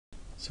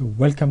So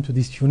welcome to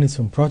this unit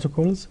on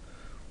protocols.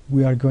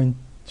 We are going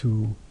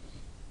to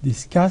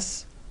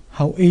discuss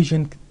how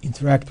agents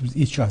interact with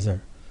each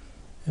other.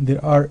 And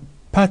there are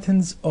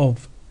patterns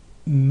of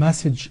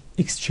message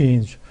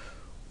exchange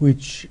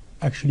which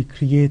actually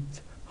create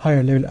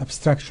higher level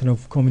abstraction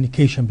of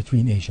communication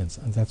between agents,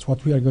 and that's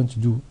what we are going to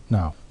do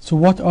now. So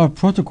what are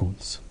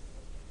protocols?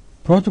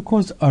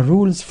 Protocols are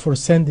rules for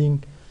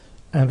sending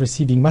and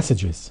receiving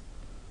messages.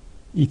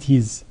 It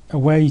is a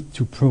way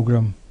to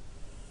program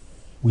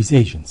with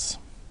agents.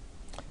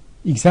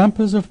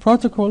 Examples of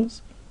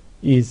protocols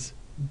is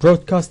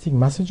broadcasting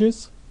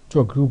messages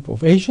to a group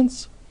of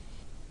agents,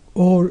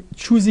 or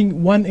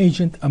choosing one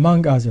agent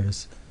among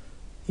others,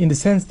 in the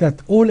sense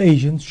that all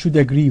agents should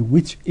agree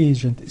which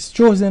agent is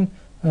chosen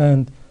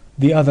and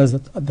the others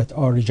that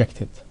are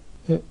rejected.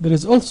 There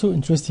is also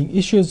interesting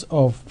issues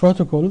of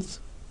protocols,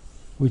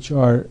 which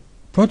are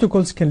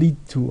protocols can lead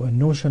to a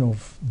notion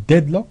of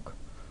deadlock,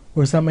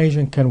 where some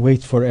agent can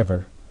wait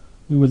forever.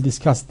 We will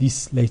discuss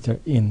this later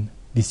in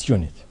this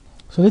unit.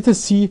 So let us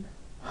see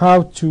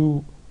how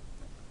to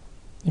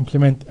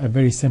implement a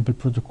very simple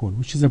protocol,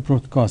 which is a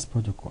broadcast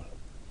protocol.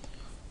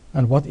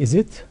 And what is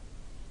it?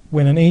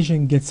 When an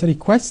agent gets a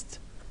request,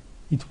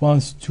 it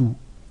wants to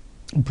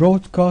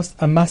broadcast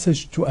a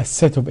message to a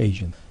set of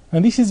agents.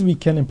 And this is we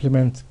can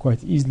implement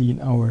quite easily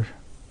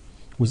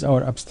with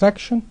our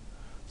abstraction.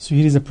 So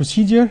here is a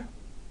procedure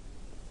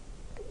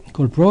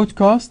called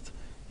broadcast.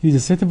 Here is a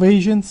set of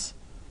agents,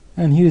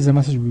 and here is a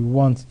message we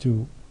want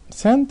to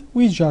send.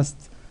 We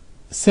just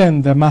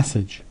send the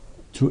message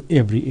to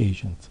every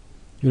agent.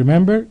 You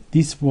remember,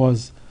 this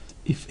was,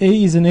 if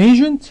A is an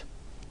agent,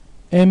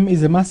 M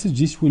is a message,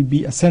 this will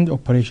be a send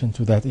operation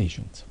to that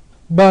agent.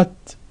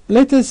 But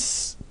let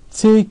us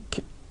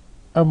take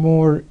a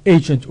more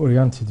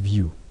agent-oriented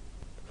view.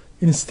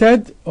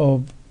 Instead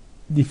of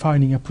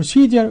defining a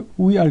procedure,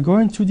 we are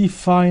going to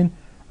define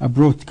a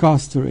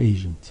broadcaster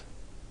agent.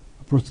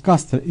 A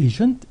broadcaster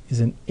agent is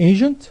an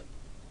agent.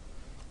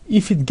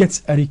 If it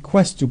gets a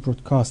request to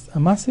broadcast a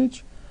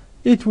message,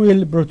 it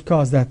will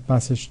broadcast that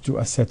message to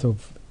a set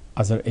of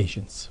other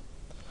agents.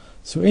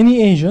 So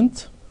any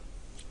agent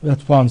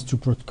that wants to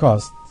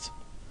broadcast,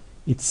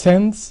 it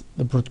sends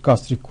the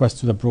broadcast request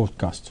to the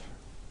broadcaster.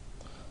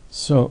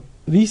 So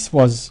this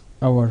was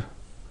our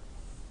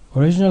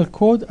original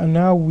code, and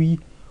now we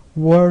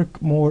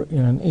work more in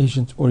an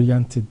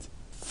agent-oriented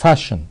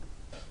fashion.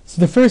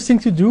 So the first thing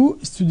to do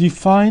is to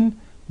define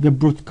the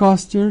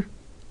broadcaster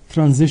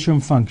transition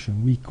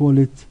function. We call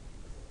it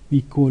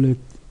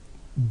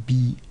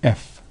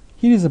BF.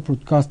 Here is a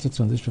broadcaster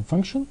transition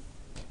function.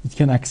 It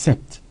can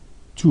accept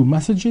two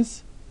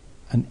messages,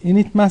 an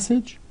init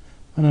message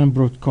and a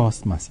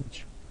broadcast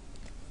message.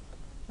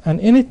 An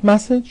init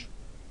message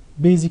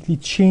basically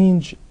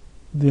change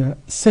the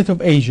set of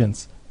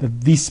agents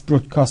that this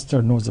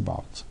broadcaster knows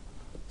about.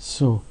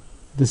 So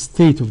the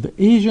state of the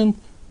agent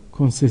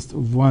consists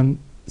of one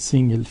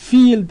single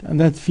field, and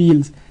that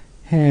field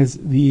has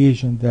the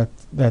agent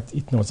that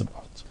it knows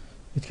about.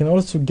 It can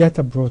also get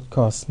a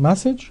broadcast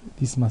message.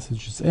 This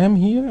message is M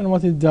here, and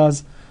what it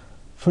does,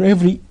 for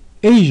every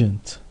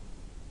agent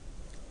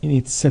in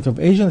its set of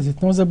agents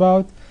it knows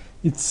about,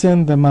 it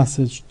sends the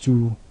message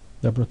to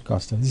the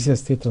broadcaster. This is a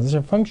state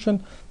transition function,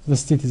 so the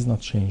state is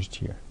not changed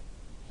here.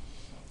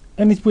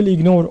 And it will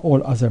ignore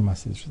all other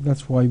messages.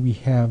 That's why we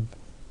have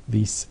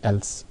this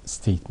else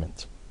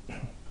statement.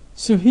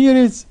 So here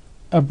is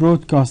a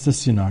broadcaster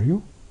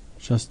scenario,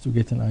 just to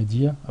get an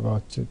idea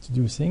about to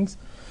do things.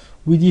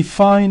 We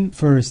define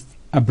first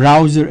a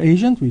browser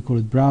agent. We call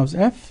it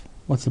browsef.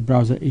 What's a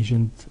browser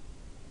agent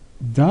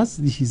does?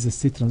 This is the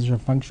state transition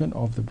function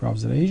of the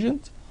browser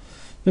agent.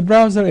 The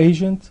browser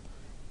agent,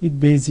 it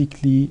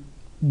basically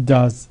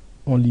does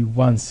only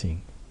one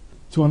thing.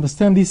 To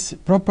understand this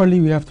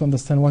properly, we have to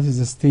understand what is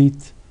the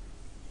state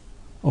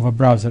of a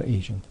browser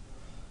agent.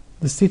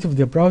 The state of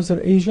the browser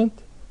agent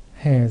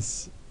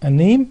has a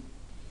name,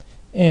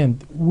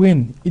 and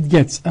when it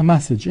gets a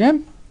message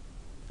M,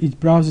 it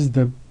browses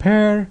the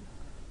pair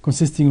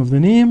consisting of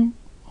the name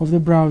of the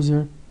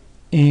browser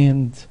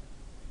and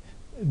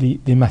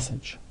the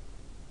message.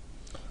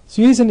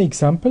 So here's an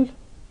example.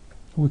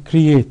 We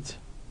create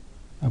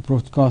a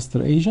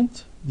broadcaster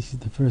agent. This is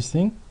the first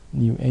thing,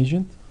 new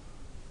agent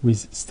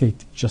with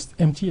state just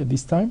empty at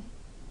this time.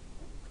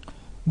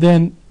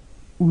 Then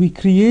we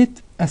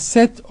create a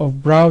set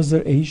of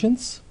browser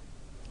agents.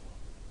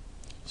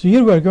 So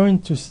here we are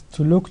going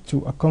to look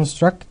to a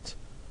construct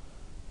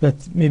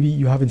that maybe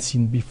you haven't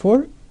seen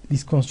before.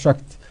 This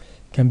construct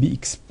can be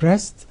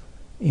expressed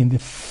in the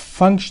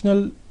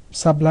functional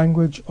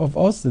sublanguage of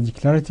Oz, the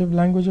declarative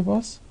language of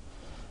Oz.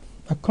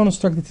 A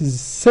construct that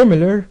is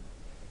similar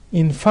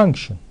in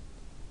function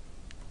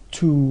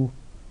to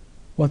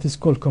what is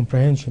called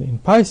comprehension in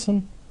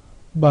Python,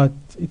 but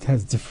it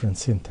has different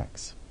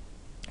syntax.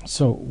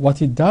 So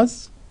what it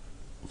does,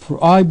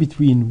 for I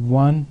between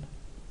 1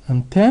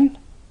 and 10,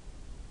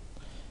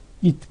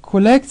 it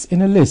collects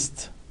in a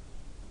list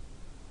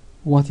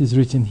what is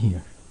written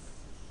here.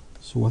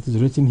 So what is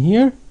written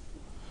here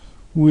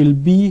will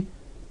be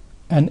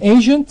an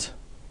agent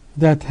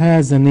that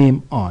has a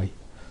name I.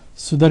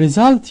 So the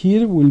result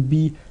here will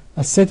be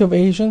a set of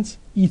agents.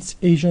 Each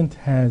agent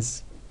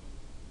has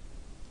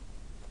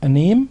a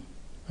name,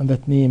 and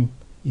that name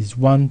is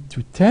 1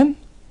 to 10,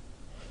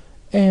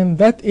 and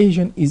that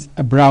agent is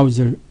a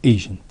browser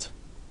agent.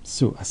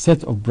 So a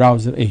set of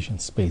browser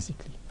agents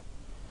basically.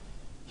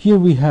 Here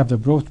we have the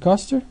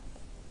broadcaster.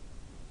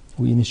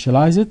 We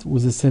initialize it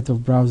with a set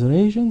of browser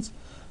agents,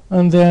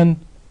 and then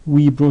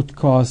we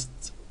broadcast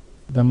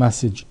the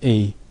message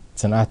A,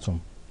 it's an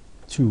atom,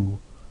 to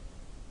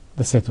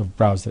the set of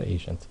browser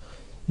agents.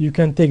 You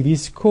can take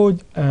this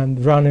code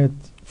and run it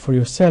for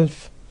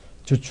yourself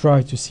to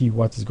try to see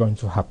what is going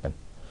to happen.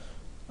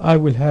 I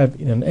will have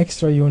in an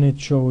extra unit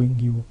showing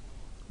you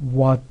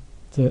what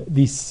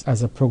this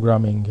as a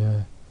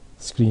programming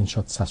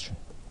screenshot session.